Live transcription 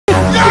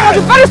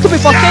must be very stupid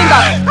for saying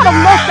that. What kind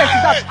of nonsense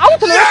is that? I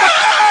want to know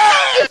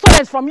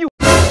insolence from you.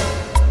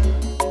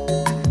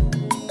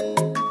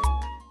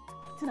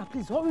 Tina,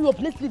 please hurry up.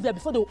 Let's leave here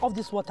before they will off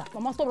this water.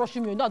 Mama, stop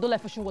rushing me. You know I don't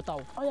like fishing water.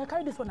 Oh yeah,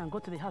 carry this one and go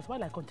to the house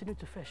while I continue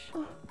to fish.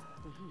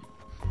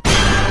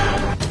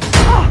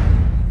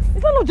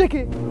 Is that not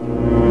JK?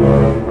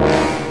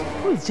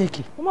 Who is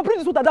JK? Mama, bring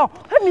this water down.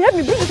 Help me,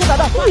 bring this water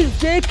down. Who is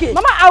JK?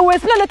 Mama, I will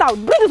explain later.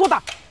 Bring this water.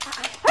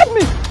 Help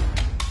me.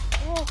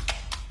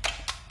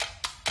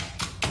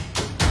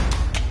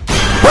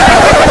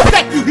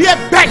 You hear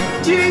bang?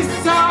 Jesus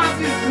is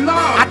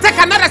Lord. I take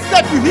another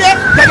step, you hear?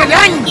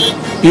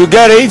 You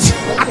get it?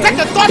 I take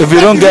a third if you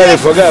don't get it,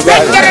 forget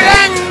about it.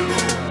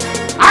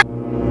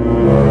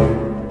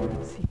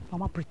 See,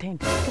 Mama, pretend.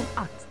 Don't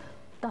act.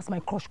 That's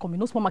my crush coming.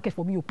 No supermarket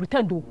for me. You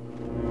pretend though.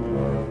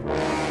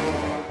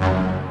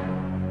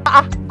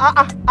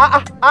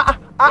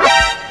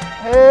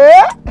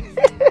 Hey?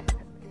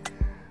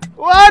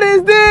 What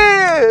is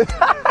this?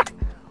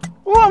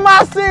 Who am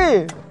I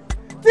seeing?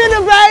 Tini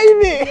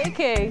baby!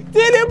 Okay.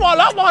 Tini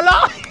Bola!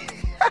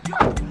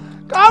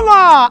 Come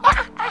on!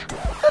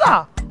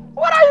 Tina,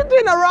 what are you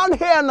doing around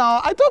here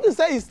now? I thought you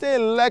said you stay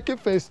in Lekki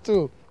Phase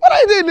 2. What are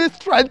you doing in these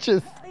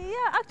trenches?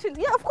 Yeah,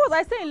 actually, yeah, of course,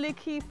 I stay in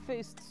Lekki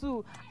Phase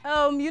 2.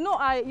 You know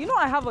I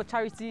have a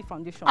charity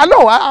foundation. I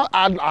know,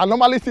 I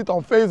normally sit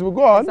on Facebook.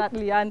 Go on.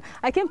 Exactly, and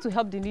I came to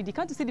help the needy.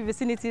 Can't you see the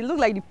vicinity? It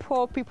looks like the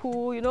poor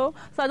people, you know?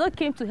 So I just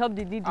came to help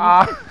the needy.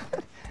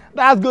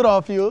 That's good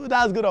of you.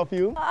 That's good of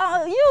you.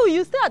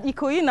 You stay at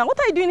Ikoyi now. What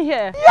are you doing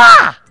here?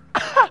 Yeah!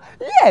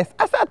 Yes,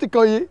 I stay at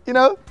Ikoyi. You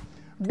know,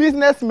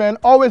 businessmen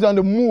always on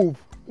the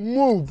move.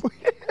 You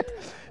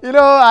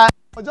know, I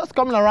was just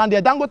coming around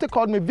there. Dangote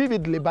called me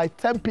vividly by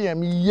 10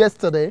 p.m.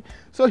 yesterday.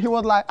 So he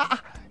was like,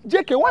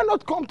 JK, why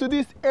not come to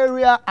this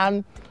area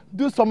and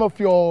do some of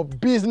your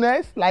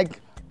business, like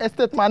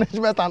estate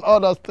management and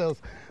other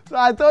stuff? So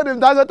I told him,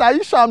 Dangote, are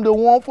you sure I'm the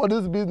one for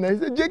this business?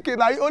 He said, JK,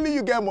 now only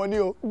you get money.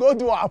 Go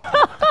do it.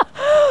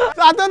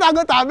 So I told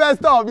Dangote, I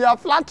messed up. You are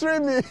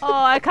flattering me. Oh,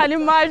 I can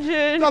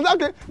imagine. So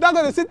okay,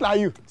 Dangote, sit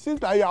like you.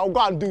 Sit like you, I'll go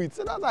and do it.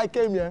 So that's why I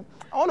came here.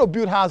 I want to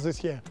build houses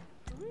here.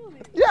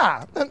 Really?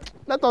 Yeah.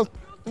 Let us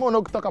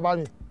not talk about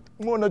me.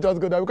 Not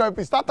just go there. Because if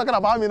you start talking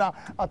about me now,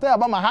 I'll tell you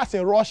about my house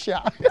in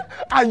Russia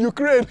and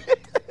Ukraine.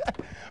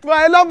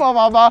 But enough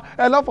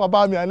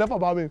about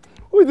me.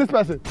 Who is this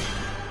person?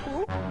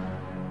 Who?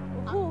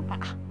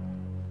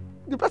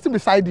 The person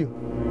beside you.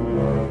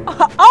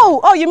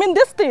 Oh, you mean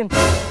this thing?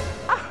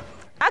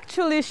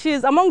 Actually,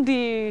 she's among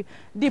the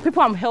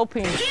people I'm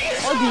helping,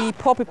 all the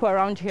poor people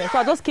around here. So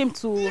I just came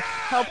to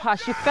help her.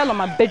 She fell on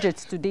my budget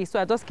today, so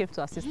I just came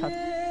to assist her.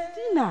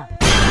 Tina,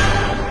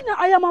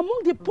 I am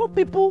among the poor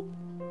people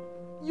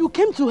you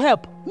came to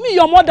help. Me,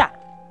 your mother.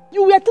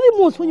 You were 3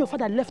 months when your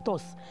father left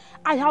us.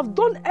 I have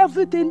done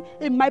everything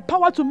in my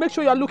power to make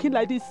sure you're looking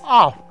like this.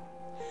 Oh.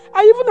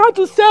 I even had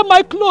to sell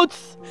my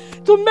clothes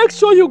to make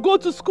sure you go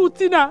to school,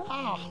 Tina.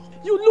 Oh.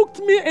 You looked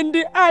me in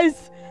the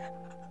eyes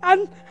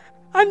and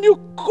you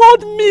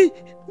called me,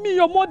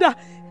 your mother,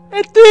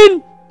 a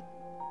thing.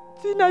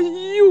 Tina,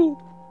 you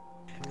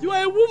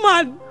are a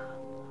woman.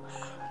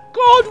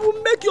 God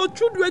will make your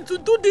children to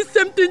do the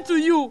same thing to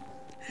you.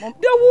 Mom.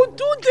 They will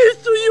do this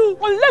to you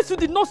unless you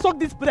did not suck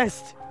this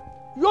breast.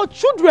 Your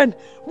children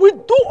will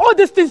do all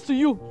these things to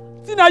you.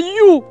 Tina,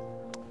 you.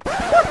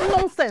 What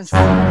nonsense?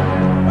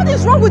 What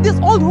is wrong with this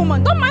old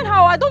woman? Don't mind her.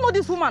 I don't know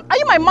this woman. Are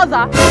you my mother?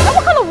 And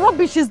what kind of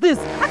rubbish is this?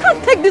 I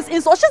can't take this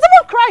insult. She's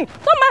even crying.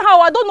 Don't mind her.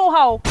 I don't know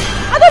how.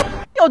 I don't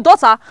know your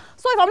daughter.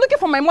 So if I'm looking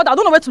for my mother, I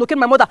don't know where to locate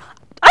my mother.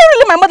 Are you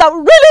really my mother?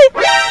 Really?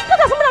 Look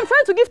at somebody I'm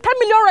trying to give 10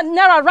 million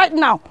naira right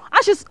now.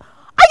 And she's...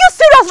 Are you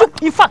serious?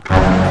 In fact,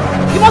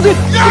 you must be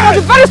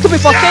very stupid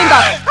for saying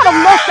that. What kind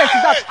of nonsense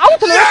is that? I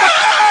want to know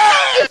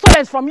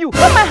insolence from you.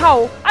 Don't mind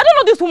her. I don't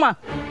know this woman.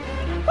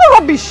 What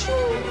rubbish?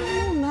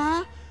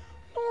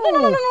 No,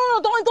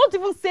 don't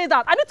even say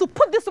that. I need to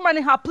put this woman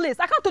in her place.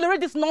 I can't tolerate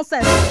this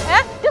nonsense.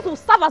 This will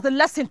serve as a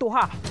lesson to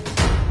her.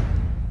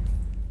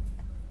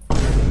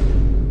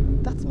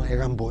 That's my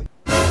Ram boy.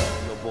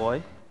 Your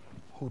boy?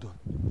 Hold on.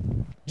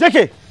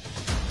 JK!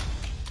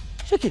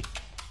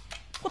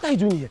 What are you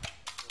doing here?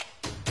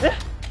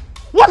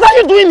 What are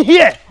you doing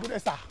here?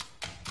 Good, sir.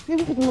 You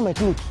even put on my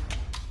clothes.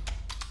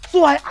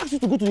 So I asked you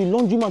to go to the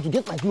laundryman to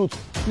get my clothes.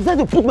 You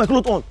decided to put my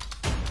clothes on.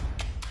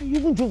 And you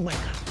even drove my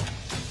car.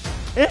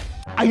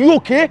 Are you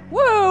okay?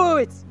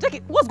 Wait.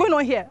 JK, what's going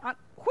on here? And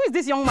who is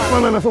this young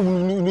man? My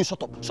friend,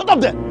 shut up. Shut up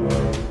there.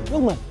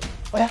 Young man.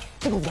 Oh yeah,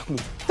 take off that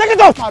clothes. Take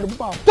it off!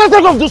 Take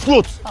off those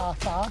clothes!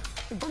 Sir,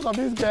 because of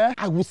this girl,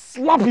 I will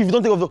slap you if you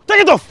don't take off those.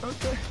 Take it off!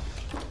 Okay.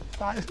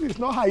 Sir, it's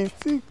not how you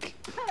think.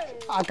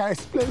 I can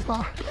explain,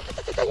 sir.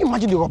 Can you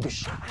imagine the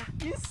rubbish?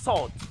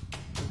 Insult.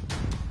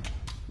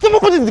 Come on,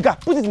 put it in the car.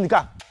 Put it in the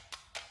car.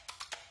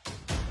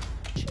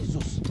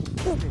 Jesus.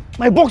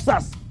 My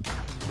boxers.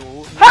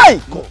 No.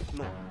 Hey! No.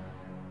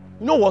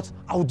 You know what?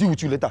 I will deal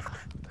with you later.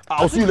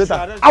 I'll see you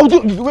later. I will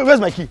do.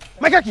 Where's my key?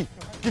 My car key.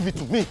 Give it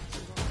to me.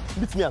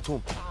 Meet me at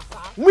home.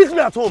 Meet me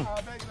at home.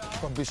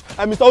 Rubbish.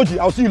 Mr. Oji,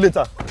 I'll see you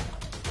later.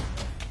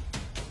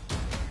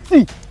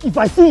 See, if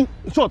I see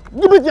short,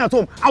 give me at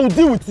home, I will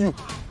deal with you.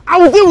 I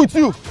will deal with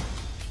you.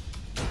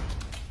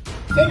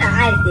 Say na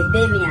eyes they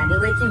pay me and they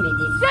waiting me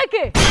this. JK,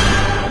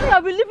 you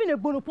have been living a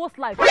Bonopost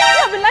life. You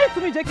have been lying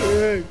to me, JK.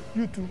 Hey,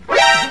 you too. You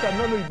think I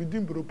don't know you've been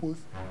doing Bonopost?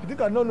 You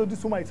think I don't know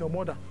this woman is your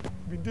mother?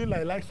 You've been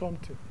doing like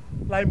something.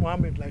 Like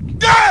Mohammed, like you.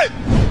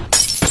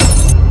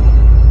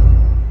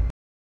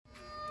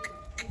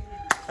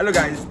 Hello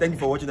guys, thank you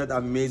for watching that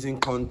amazing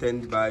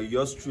content by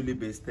yours truly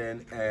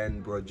Baze10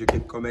 and Bro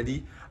JK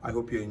Comedy. I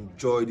hope you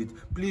enjoyed it.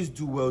 Please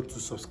do well to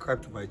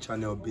subscribe to my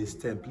channel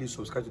Baze10. Please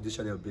subscribe to this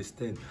channel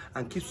Baze10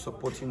 and keep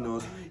supporting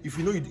us. If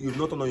you know you've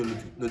not turned on your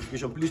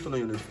notification, please turn on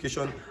your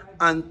notification.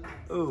 And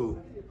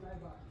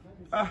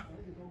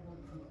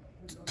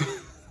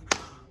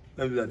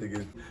let me do that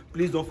again.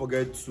 Please don't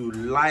forget to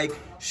like,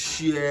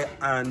 share,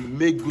 and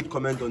make good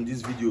comment on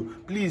this video.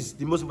 Please,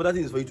 the most important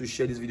thing is for you to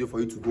share this video for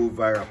you to go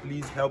viral.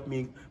 Please help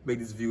me make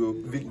this video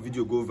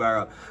go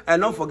viral.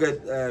 And don't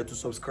forget to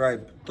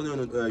subscribe. Turn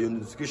on your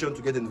notification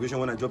to get the notification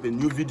when I drop a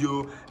new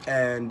video.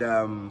 And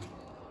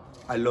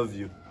I love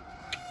you.